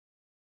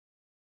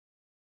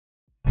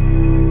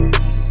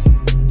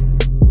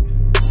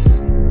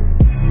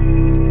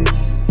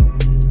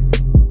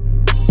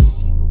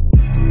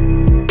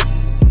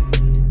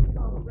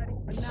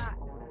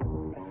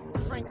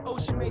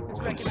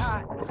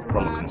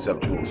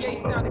conceptual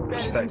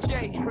perspective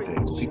to view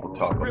things. People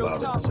talk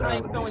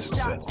about it,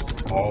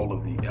 success, all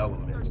of the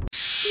elements.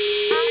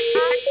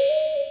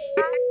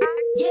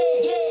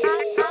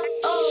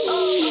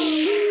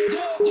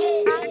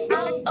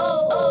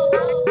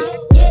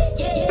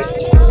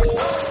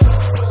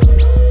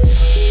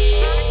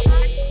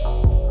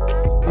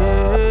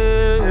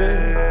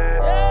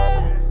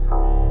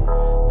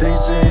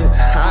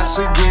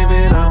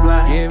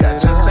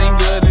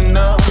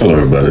 Hello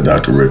everybody,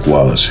 Dr. Rick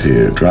Wallace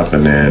here,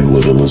 dropping in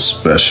with a little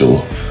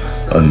special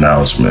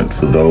announcement.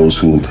 For those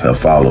who have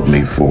followed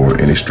me for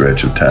any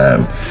stretch of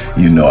time,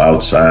 you know,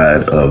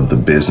 outside of the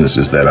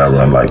businesses that I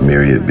run, like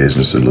Myriad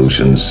Business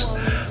Solutions,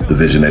 the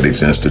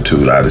Visionetics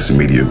Institute, Odyssey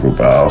Media Group,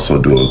 I also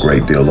do a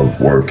great deal of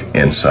work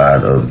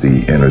inside of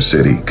the inner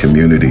city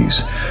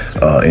communities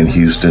in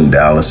Houston,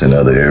 Dallas, and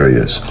other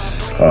areas.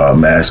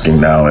 I'm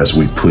asking now, as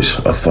we push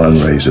a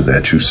fundraiser,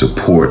 that you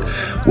support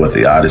what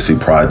the Odyssey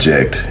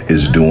Project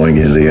is doing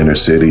in the inner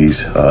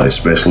cities,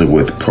 especially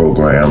with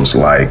programs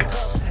like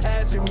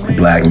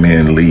Black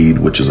Men Lead,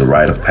 which is a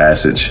rite of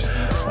passage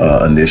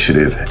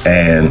initiative,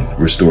 and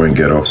Restoring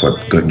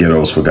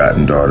Ghetto's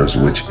Forgotten Daughters,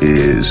 which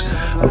is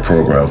a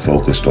program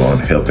focused on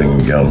helping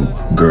young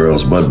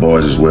girls, but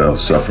boys as well,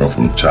 suffering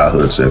from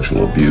childhood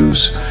sexual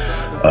abuse,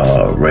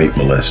 rape,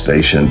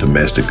 molestation,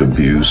 domestic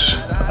abuse,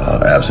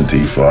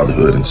 absentee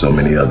fatherhood, and so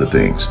many other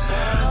things.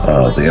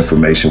 The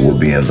information will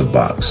be in the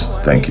box.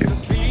 Thank you.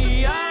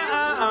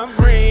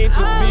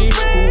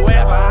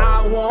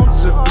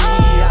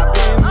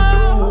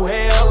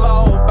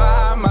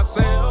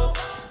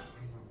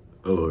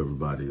 Hello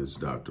everybody, it's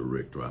Dr.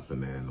 Rick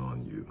dropping in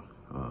on you.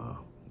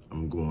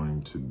 I'm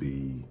going to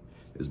be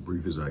as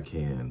brief as I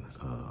can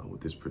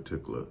with this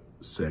particular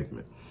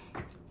segment.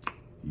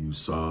 You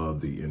saw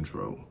the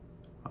intro.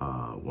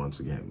 Once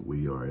again,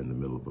 we are in the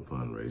middle of a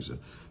fundraiser.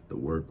 The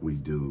work we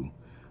do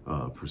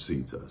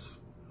precedes us.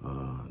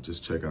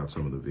 Just check out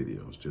some of the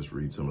videos, just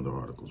read some of the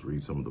articles,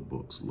 read some of the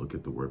books, look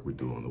at the work we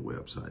do on the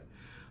website,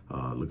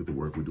 look at the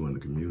work we do in the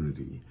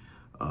community.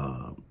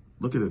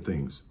 Look at the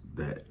things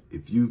that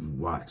if you've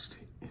watched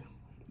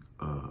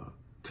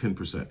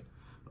 10%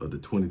 of the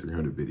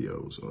 2,300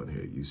 videos on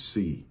here, you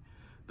see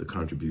the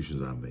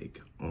contributions I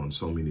make on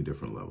so many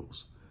different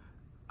levels.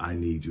 I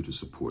need you to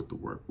support the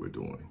work we're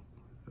doing.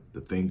 The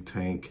think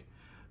tank,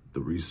 the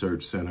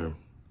research center,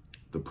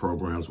 the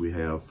programs we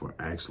have for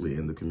actually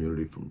in the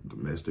community, from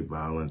domestic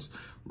violence,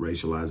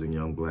 racializing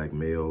young Black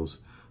males,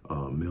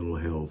 mental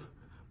health,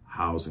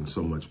 housing,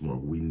 so much more.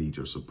 We need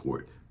your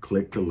support.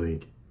 Click the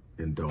link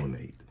and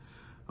donate.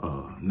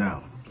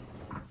 Now,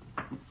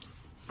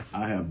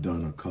 I have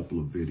done a couple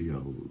of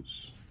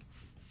videos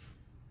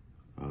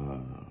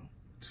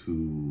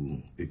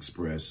to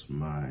express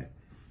my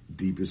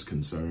deepest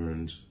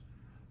concerns,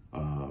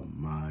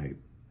 my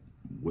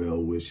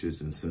well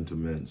wishes and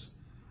sentiments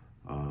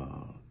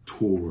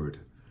toward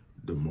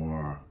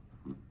Damar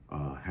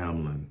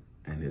Hamlin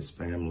and his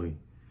family.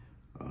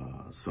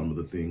 Some of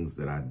the things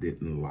that I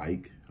didn't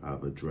like,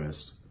 I've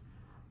addressed.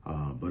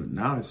 But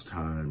now it's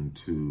time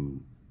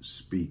to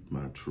speak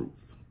my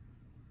truth.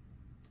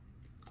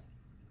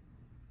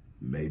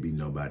 Maybe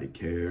nobody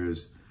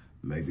cares.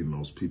 Maybe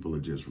most people are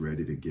just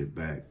ready to get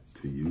back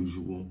to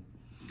usual.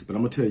 But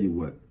I'm gonna tell you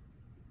what,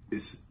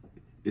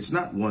 it's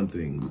not one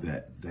thing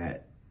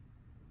that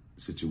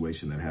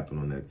situation that happened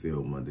on that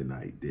field Monday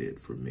night did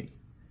for me.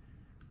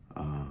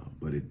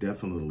 But it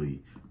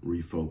definitely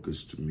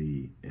refocused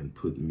me and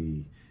put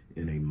me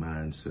in a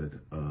mindset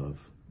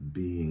of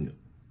being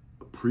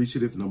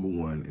appreciative, number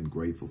one, and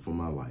grateful for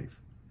my life.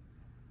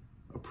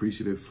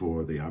 Appreciative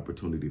for the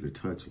opportunity to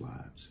touch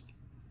lives,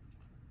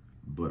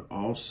 but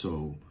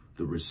also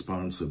the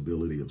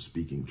responsibility of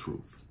speaking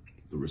truth,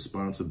 the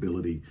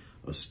responsibility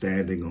of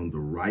standing on the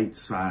right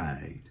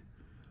side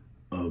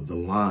of the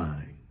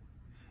line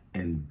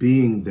and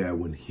being there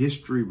when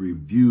history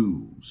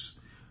reviews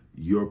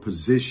your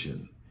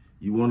position.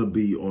 You want to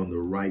be on the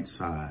right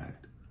side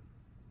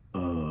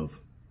of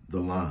the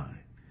line.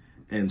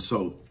 And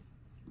so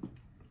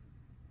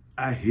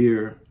I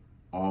hear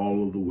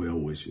all of the well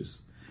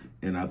wishes,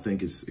 and I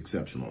think it's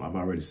exceptional. I've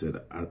already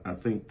said I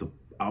think the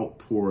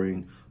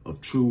outpouring of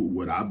true,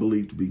 what I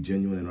believe to be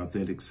genuine and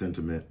authentic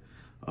sentiment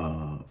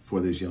for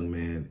this young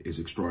man is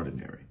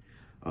extraordinary.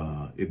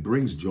 It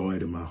brings joy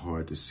to my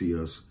heart to see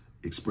us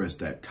express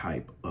that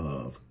type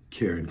of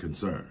care and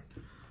concern.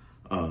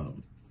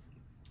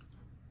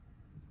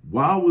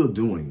 While we're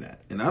doing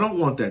that, and I don't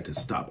want that to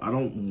stop. I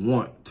don't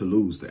want to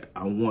lose that.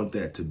 I want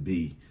that to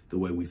be the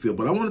way we feel,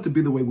 but I want it to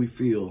be the way we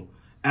feel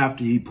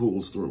after he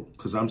pulls through,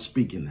 because I'm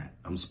speaking that.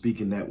 I'm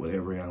speaking that with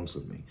every ounce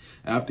of me.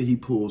 After he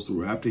pulls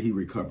through, after he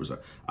recovers,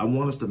 I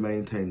want us to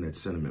maintain that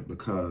sentiment,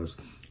 because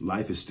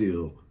life is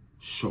still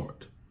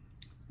short.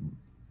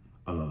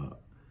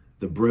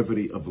 The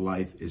brevity of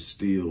life is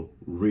still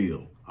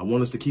real. I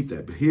want us to keep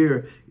that. But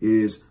here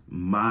is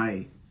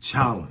my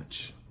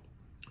challenge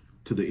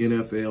to the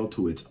NFL,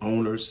 to its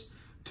owners,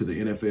 to the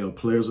NFL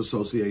Players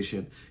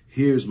Association.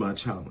 Here's my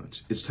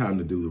challenge. It's time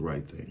to do the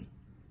right thing.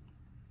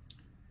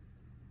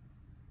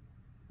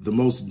 the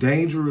most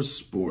dangerous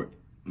sport,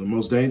 the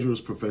most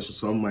dangerous profession,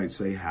 some might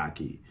say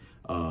hockey,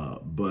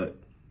 but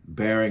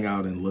bearing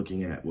out and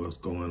looking at what's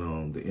going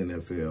on, the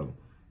NFL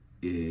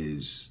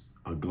is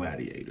a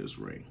gladiator's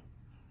ring.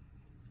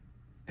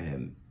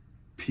 And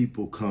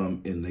people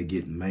come and they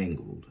get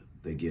mangled,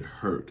 they get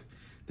hurt,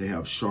 they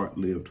have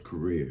short-lived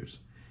careers.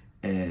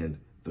 And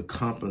the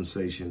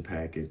compensation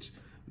package,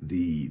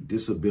 the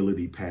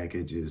disability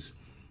packages,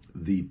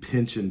 the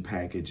pension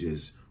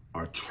packages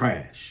are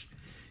trash.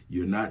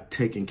 You're not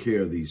taking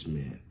care of these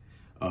men.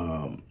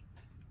 I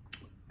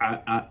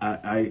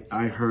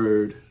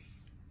heard,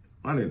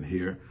 I didn't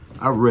hear,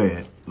 I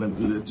read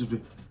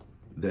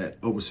that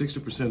over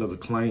 60% of the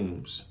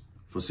claims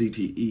for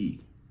CTE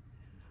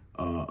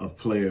of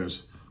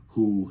players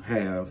who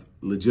have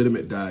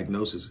legitimate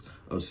diagnosis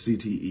of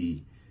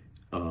CTE,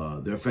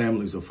 their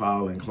families are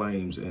filing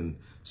claims, and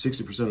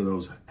 60% of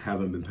those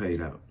haven't been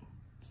paid out.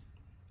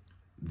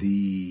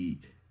 The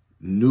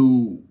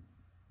new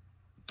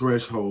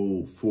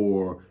threshold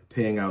for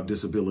paying out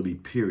disability,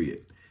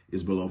 period,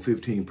 is below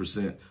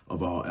 15%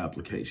 of all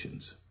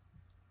applications.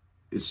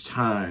 It's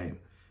time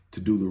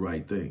to do the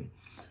right thing.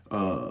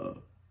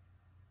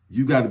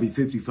 You got to be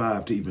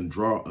 55 to even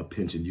draw a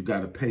pension. You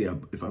got to pay,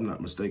 if I'm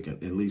not mistaken,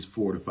 at least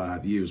 4 to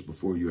 5 years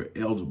before you're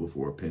eligible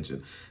for a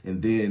pension.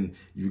 And then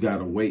you got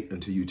to wait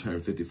until you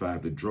turn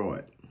 55 to draw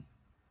it.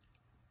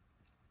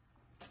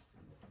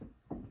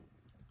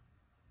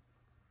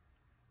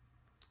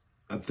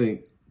 I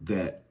think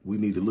that we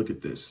need to look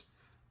at this.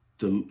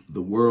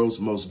 The world's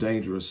most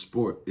dangerous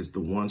sport is the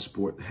one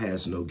sport that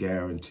has no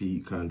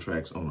guaranteed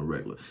contracts on a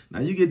regular. Now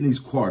you're getting these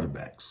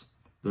quarterbacks,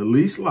 the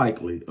least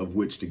likely of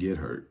which to get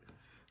hurt.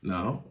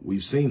 Now,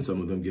 we've seen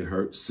some of them get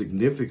hurt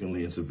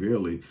significantly and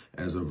severely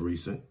as of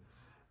recent.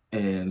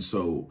 And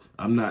so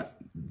I'm not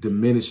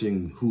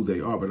diminishing who they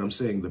are, but I'm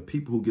saying the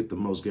people who get the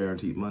most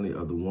guaranteed money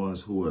are the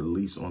ones who are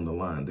least on the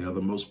line. They are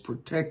the most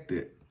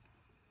protected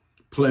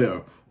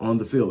player on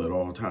the field at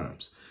all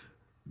times.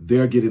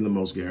 They're getting the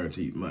most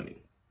guaranteed money.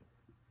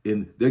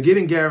 And they're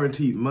getting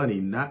guaranteed money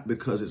not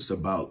because it's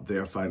about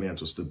their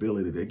financial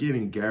stability. They're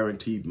getting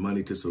guaranteed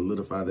money to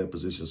solidify their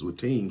positions with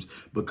teams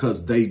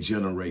because they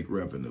generate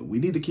revenue. We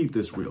need to keep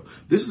this real.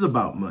 This is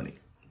about money.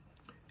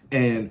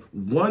 And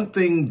one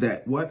thing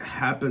that what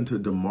happened to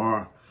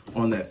Damar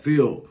on that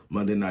field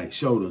Monday night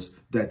showed us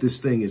that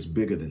this thing is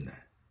bigger than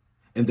that,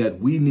 and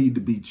that we need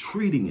to be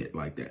treating it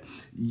like that.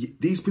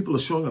 These people are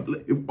showing up.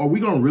 Are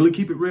we going to really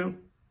keep it real?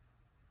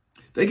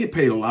 They get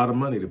paid a lot of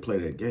money to play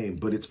that game,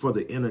 but it's for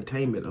the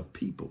entertainment of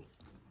people.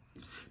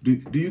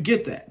 Do you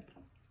get that?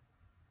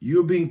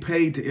 You're being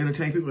paid to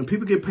entertain people, and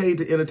people get paid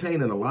to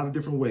entertain in a lot of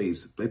different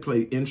ways. They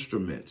play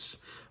instruments.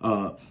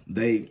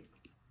 They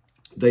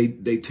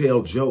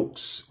tell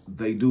jokes.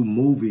 They do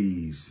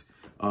movies,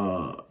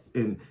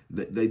 and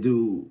they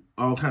do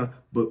all kind of.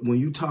 But when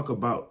you talk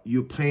about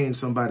you're paying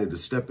somebody to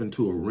step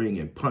into a ring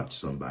and punch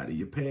somebody,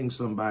 you're paying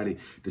somebody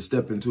to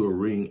step into a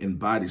ring and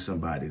body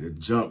somebody, to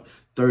jump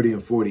 30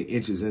 and 40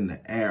 inches in the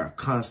air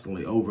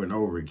constantly over and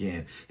over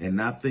again, and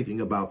not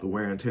thinking about the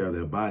wear and tear of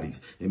their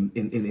bodies. And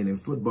in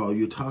football,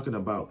 you're talking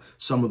about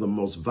some of the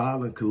most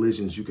violent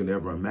collisions you can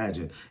ever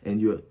imagine. And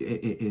you're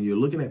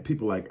looking at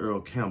people like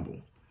Earl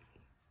Campbell,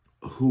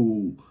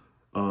 who,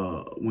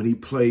 when he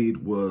played,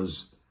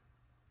 was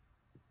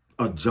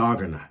a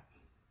juggernaut.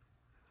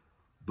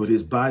 But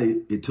his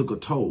body, it took a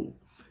toll.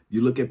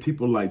 You look at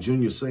people like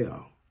Junior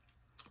Seau,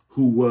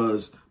 who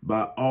was,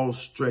 by all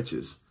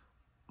stretches,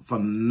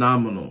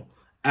 phenomenal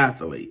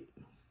athlete,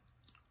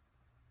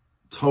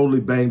 totally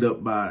banged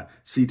up by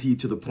CTE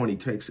to the point he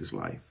takes his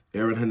life.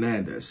 Aaron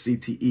Hernandez,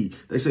 CTE,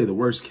 they say the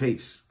worst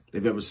case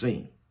they've ever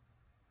seen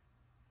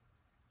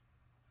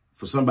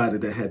for somebody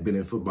that had been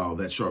in football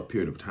that short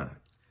period of time.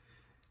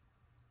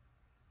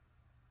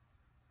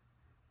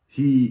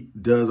 He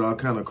does all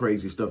kind of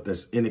crazy stuff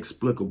that's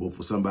inexplicable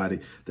for somebody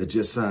that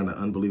just signed an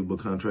unbelievable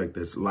contract,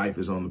 that's life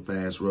is on the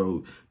fast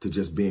road to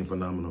just being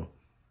phenomenal.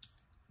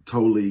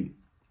 Totally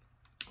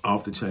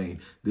off the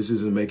chain. This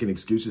isn't making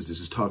excuses.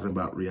 This is talking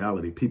about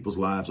reality. People's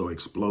lives are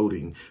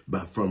exploding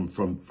from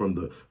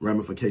the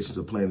ramifications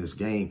of playing this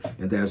game,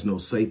 and there's no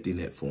safety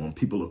net for them.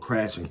 People are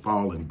crashing,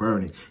 falling,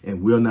 burning,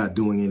 and we're not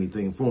doing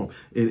anything for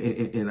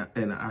them.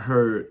 And I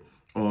heard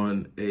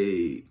on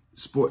a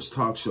sports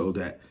talk show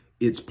that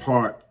it's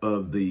part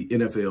of the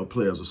NFL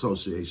Players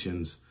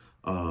Association's,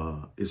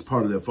 it's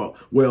part of their fault.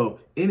 Well,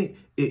 to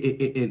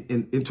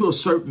a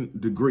certain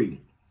degree,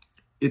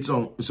 it's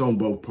on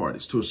both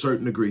parties. To a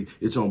certain degree,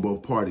 it's on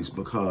both parties,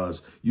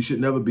 because you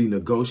should never be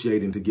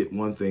negotiating to get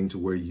one thing to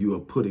where you are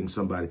putting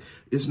somebody.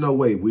 It's no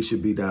way we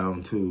should be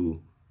down to,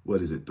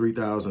 what is it,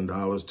 $3,000,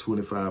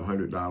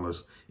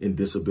 $2,500 in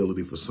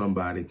disability for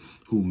somebody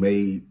who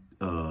made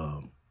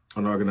an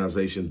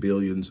organization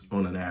billions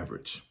on an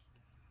average.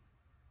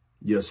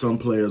 Yeah, some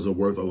players are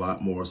worth a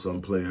lot more,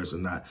 some players are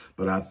not.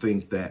 But I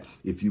think that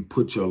if you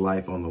put your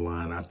life on the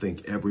line, I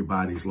think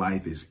everybody's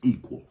life is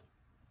equal.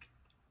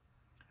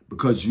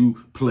 because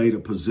you played a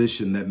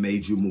position that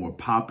made you more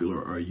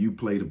popular, or you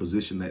played a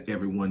position that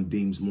everyone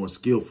deems more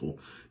skillful,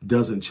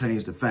 doesn't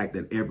change the fact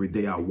that every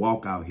day I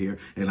walk out here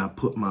and I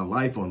put my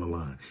life on the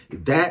line.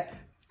 That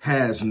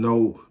has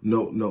no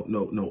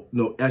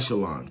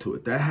echelon to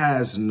it. That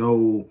has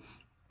no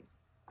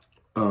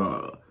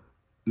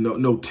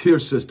tier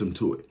system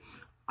to it.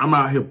 I'm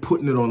out here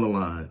putting it on the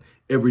line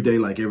every day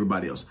like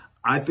everybody else.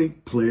 I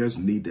think players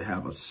need to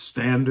have a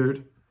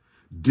standard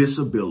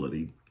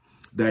disability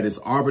that is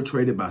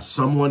arbitrated by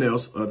someone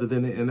else other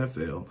than the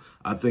NFL.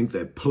 I think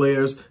that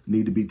players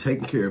need to be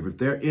taken care of. If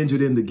they're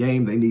injured in the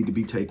game, they need to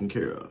be taken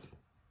care of.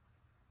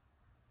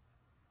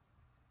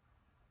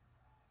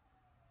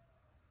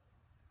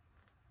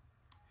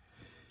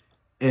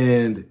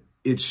 And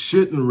it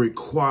shouldn't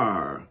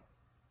require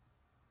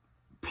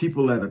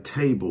people at a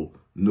table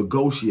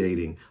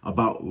negotiating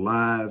about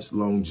lives,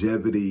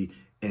 longevity,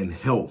 and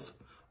health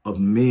of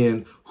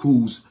men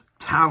whose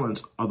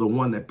talents are the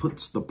one that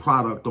puts the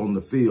product on the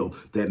field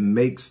that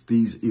makes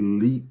these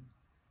elite,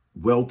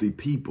 wealthy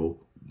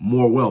people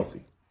more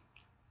wealthy.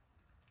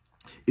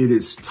 It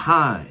is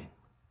time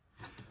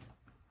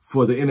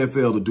for the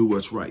NFL to do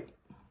what's right.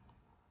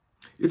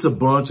 It's a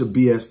bunch of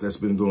BS that's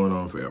been going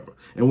on forever.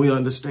 And we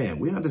understand.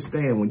 We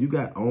understand when you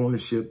got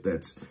ownership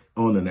that's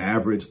on an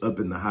average up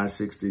in the high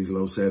 60s,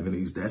 low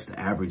 70s, that's the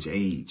average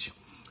age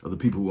of the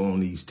people who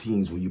own these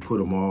teams. When you put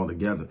them all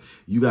together,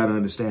 you got to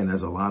understand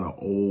there's a lot of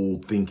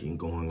old thinking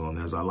going on.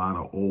 There's a lot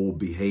of old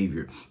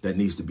behavior that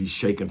needs to be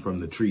shaken from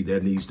the tree. There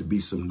needs to be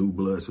some new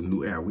blood, some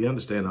new air. We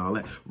understand all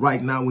that.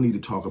 Right now, we need to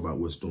talk about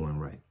what's doing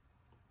right.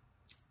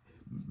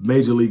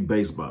 Major League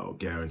Baseball,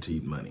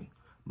 guaranteed money.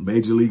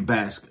 Major League the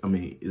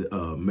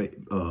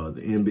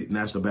NBA,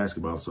 National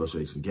Basketball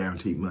Association,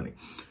 guaranteed money.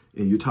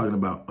 And you're talking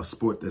about a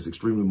sport that's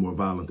extremely more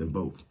violent than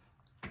both.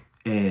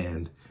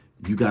 And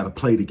you got to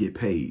play to get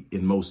paid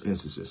in most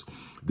instances.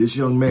 This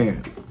young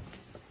man,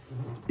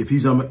 if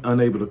he's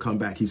unable to come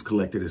back, he's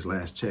collected his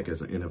last check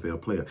as an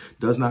NFL player,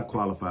 does not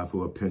qualify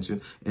for a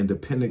pension. And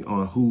depending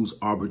on who's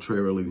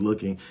arbitrarily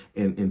looking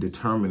and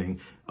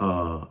determining,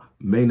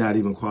 may not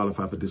even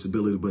qualify for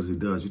disability, but as he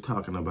does, you're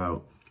talking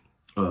about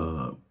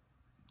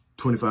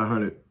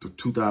 $2,500,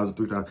 $2,000,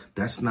 $3,000.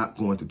 That's not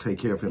going to take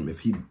care of him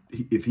if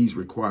he's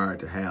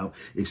required to have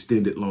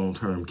extended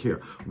long-term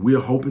care.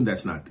 We're hoping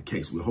that's not the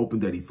case. We're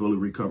hoping that he fully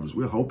recovers.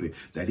 We're hoping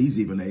that he's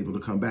even able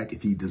to come back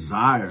if he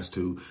desires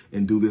to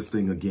and do this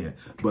thing again.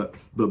 But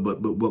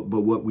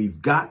what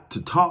we've got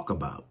to talk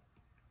about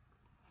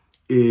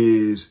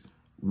is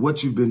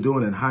what you've been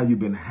doing and how you've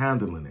been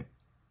handling it.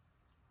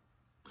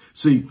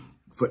 See,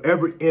 for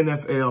every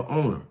NFL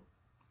owner,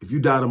 if you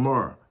die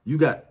tomorrow, you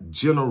got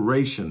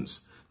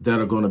generations that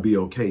are going to be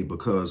okay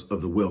because of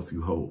the wealth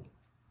you hold.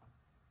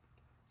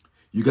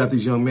 You got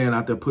these young men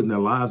out there putting their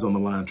lives on the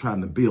line,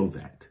 trying to build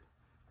that,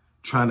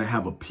 trying to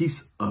have a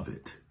piece of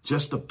it,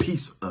 just a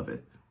piece of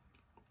it.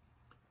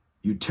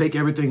 You take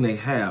everything they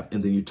have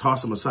and then you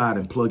toss them aside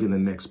and plug in the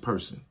next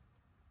person.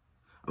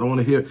 I don't want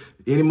to hear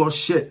any more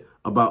shit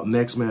about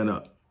next man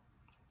up.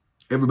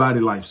 Everybody's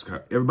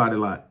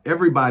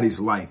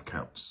life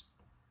counts.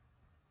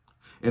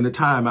 And the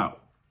time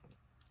out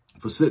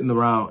for sitting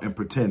around and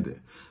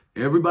pretending.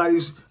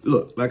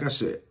 Look, like I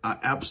said, I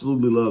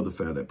absolutely love the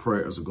fact that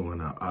prayers are going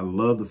out. I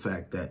love the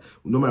fact that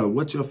no matter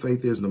what your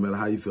faith is, no matter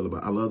how you feel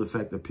about it, I love the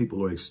fact that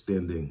people are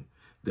extending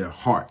their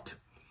heart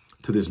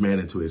to this man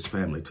and to his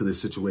family, to this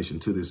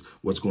situation, to this,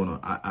 what's going on.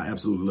 I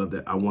absolutely love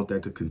that. I want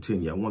that to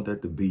continue. I want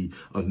that to be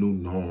a new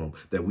norm,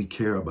 that we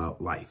care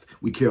about life.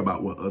 We care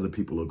about what other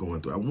people are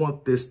going through. I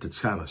want this to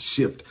kind of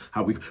shift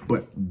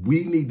but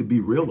we need to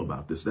be real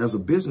about this. There's a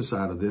business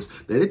side of this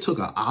that it took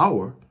an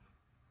hour.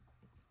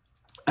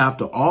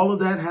 After all of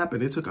that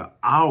happened, it took an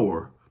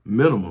hour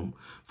minimum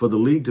for the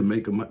league to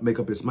make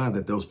up its mind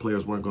that those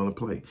players weren't going to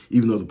play,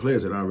 even though the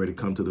players had already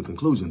come to the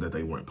conclusion that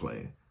they weren't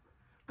playing.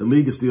 The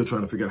league is still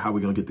trying to figure out how we're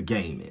going to get the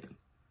game in.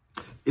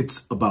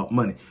 It's about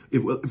money.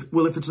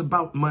 If it's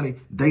about money,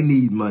 they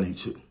need money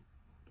too.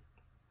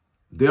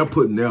 They're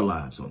putting their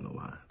lives on the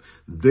line.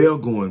 They're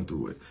going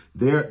through it.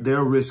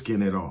 They're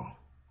risking it all.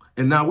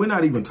 And now we're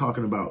not even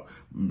talking about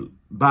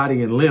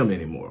body and limb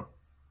anymore.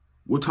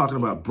 We're talking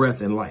about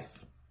breath and life.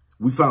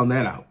 We found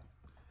that out,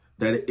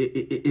 that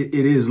it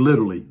is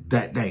literally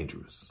that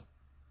dangerous.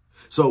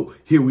 So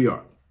here we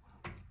are.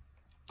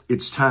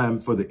 It's time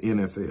for the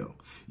NFL.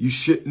 You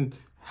shouldn't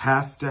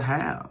have to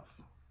have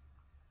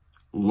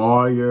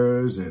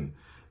lawyers and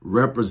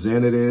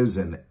representatives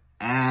and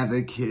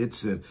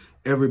advocates and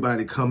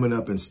everybody coming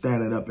up and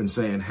standing up and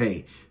saying,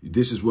 hey,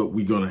 this is what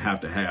we're going to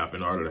have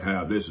in order to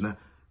have this and that.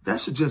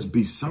 That should just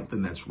be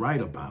something that's right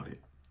about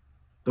it.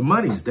 The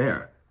money's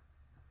there.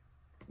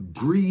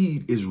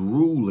 Greed is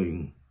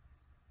ruling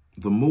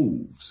the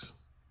moves.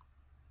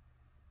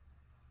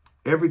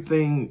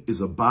 Everything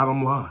is a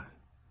bottom line.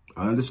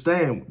 I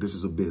understand this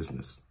is a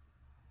business.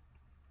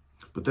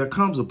 But there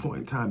comes a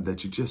point in time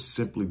that you just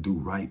simply do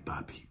right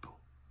by people.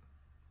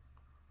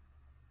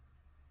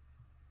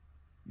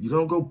 You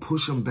don't go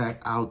push them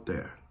back out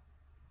there.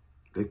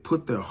 They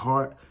put their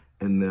heart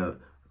and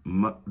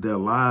their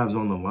lives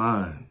on the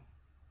line.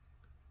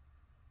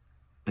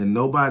 And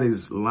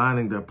nobody's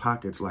lining their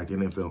pockets like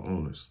NFL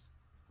owners.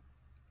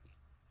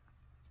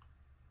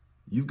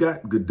 You've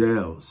got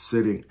Goodell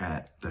sitting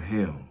at the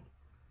helm,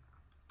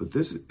 but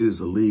this is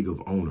a league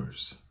of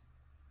owners.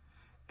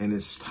 And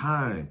it's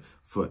time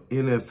for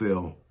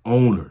NFL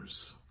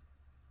owners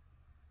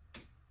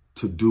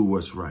to do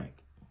what's right.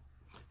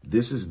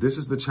 This is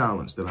the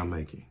challenge that I'm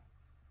making.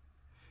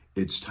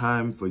 It's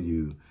time for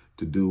you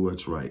to do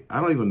what's right. I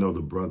don't even know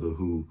the brother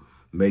who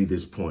made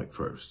this point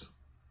first,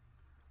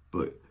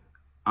 but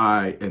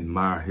I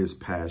admire his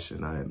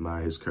passion. I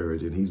admire his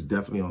courage, and he's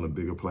definitely on a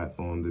bigger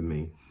platform than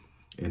me,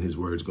 and his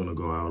word's going to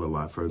go out a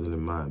lot further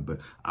than mine, but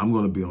I'm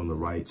going to be on the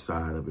right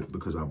side of it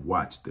because I've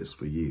watched this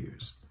for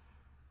years.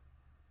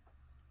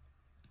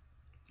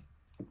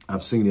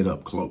 I've seen it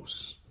up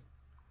close.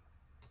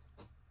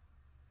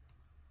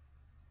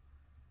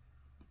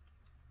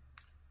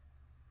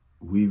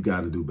 We've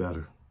got to do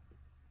better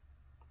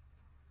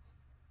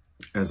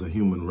as a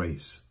human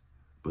race,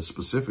 but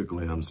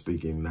specifically I'm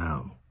speaking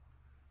now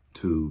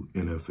to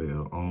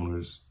NFL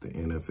owners, the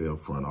NFL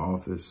front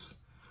office,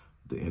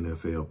 the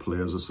NFL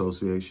Players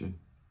Association.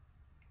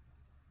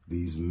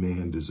 These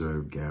men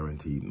deserve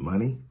guaranteed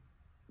money.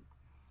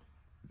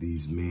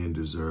 These men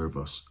deserve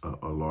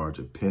a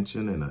larger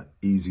pension and an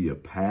easier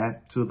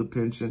path to the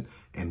pension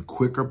and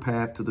quicker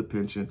path to the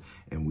pension.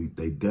 And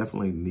they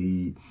definitely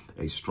need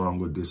a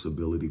stronger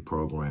disability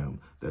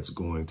program that's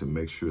going to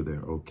make sure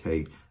they're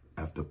okay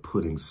after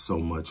putting so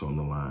much on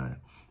the line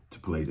to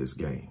play this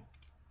game.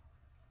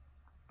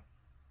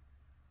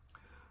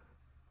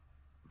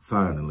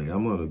 Finally,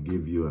 I'm going to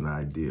give you an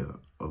idea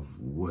of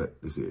what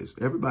this is.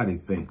 Everybody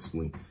thinks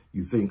when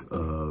you think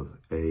of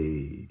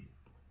a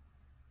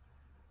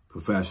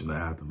professional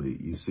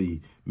athlete, you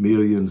see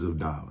millions of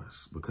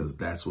dollars because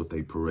that's what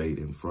they parade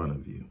in front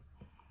of you.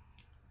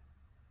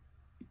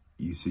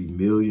 You see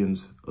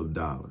millions of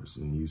dollars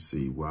and you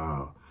see,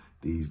 wow,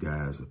 these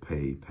guys are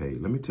paid.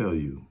 Let me tell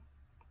you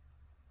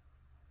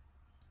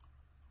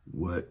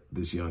what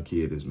this young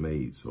kid has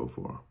made so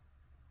far.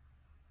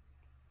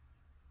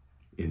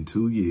 In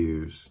 2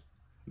 years,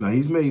 now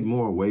he's made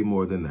way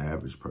more than the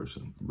average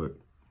person, but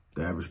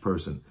the average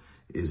person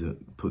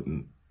isn't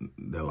putting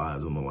their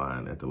lives on the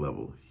line at the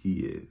level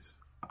he is,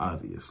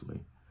 obviously.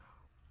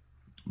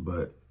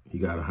 But he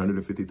got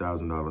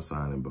 $150,000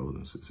 signing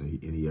bonuses,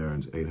 and he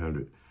earns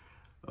 $800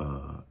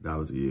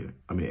 a year.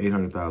 I mean,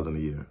 $800,000 a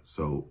year.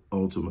 So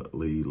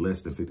ultimately,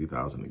 less than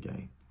 $50,000 a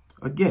game.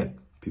 Again,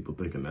 people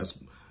thinking that's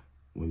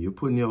when you're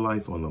putting your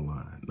life on the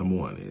line. Number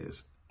one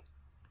is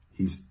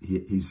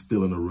he's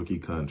still in a rookie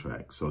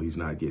contract, so he's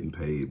not getting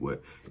paid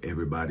what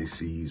everybody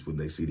sees when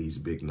they see these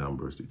big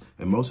numbers.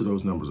 And most of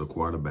those numbers are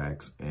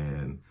quarterbacks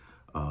and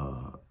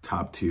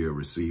top tier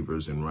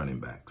receivers and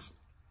running backs.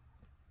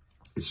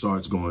 It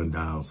starts going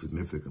down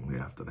significantly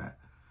after that.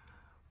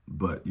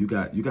 But you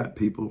got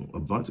people, a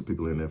bunch of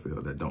people in the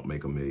NFL that don't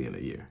make $1 million a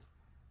year.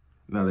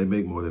 Now, they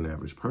make more than the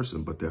average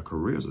person, but their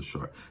careers are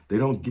short. They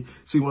don't get,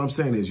 see, what I'm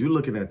saying is you're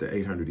looking at the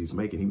 800 he's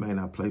making. He may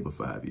not play for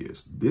 5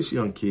 years. This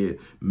young kid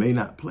may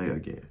not play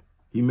again.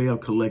 He may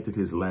have collected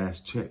his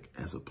last check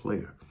as a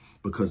player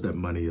because that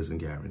money isn't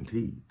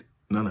guaranteed.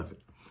 None of it.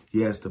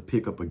 He has to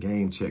pick up a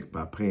game check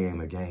by paying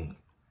a game.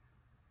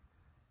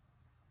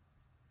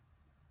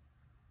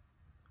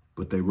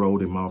 But they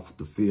rolled him off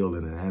the field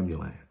in an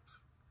ambulance.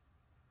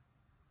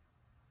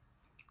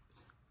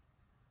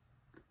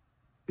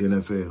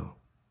 NFL.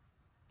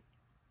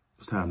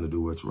 It's time to do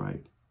what's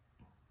right.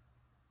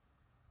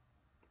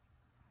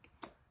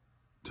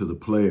 To the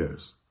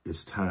players,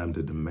 it's time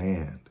to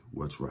demand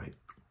what's right.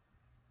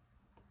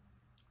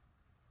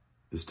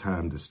 It's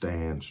time to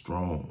stand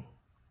strong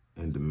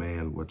and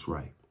demand what's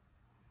right.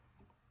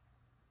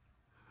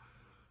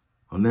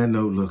 On that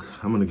note, look,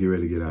 I'm going to get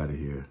ready to get out of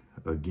here.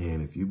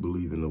 Again, if you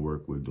believe in the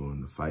work we're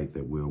doing, the fight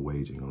that we're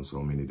waging on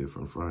so many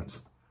different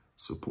fronts,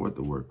 support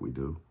the work we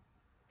do.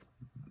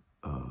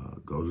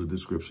 Go to the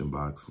description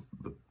box,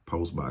 the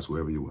post box,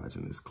 wherever you're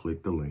watching this,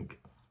 click the link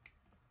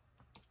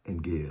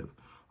and give.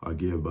 Or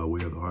give by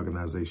way of the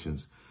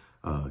organization's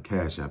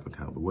Cash App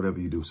account. But whatever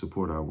you do,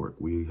 support our work.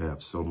 We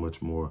have so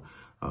much more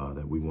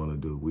that we want to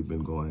do. We've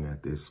been going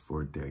at this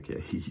for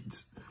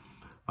decades.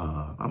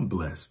 I'm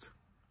blessed.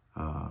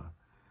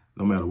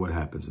 No matter what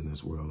happens in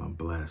this world, I'm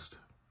blessed.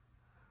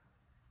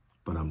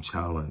 But I'm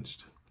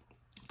challenged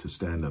to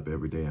stand up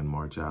every day and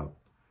march out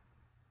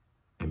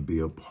and be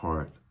a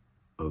part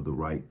of the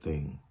right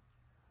thing.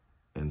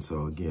 And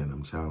so, again,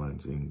 I'm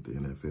challenging the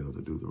NFL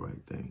to do the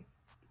right thing.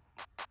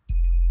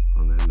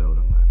 On that note,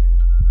 I'm out of here.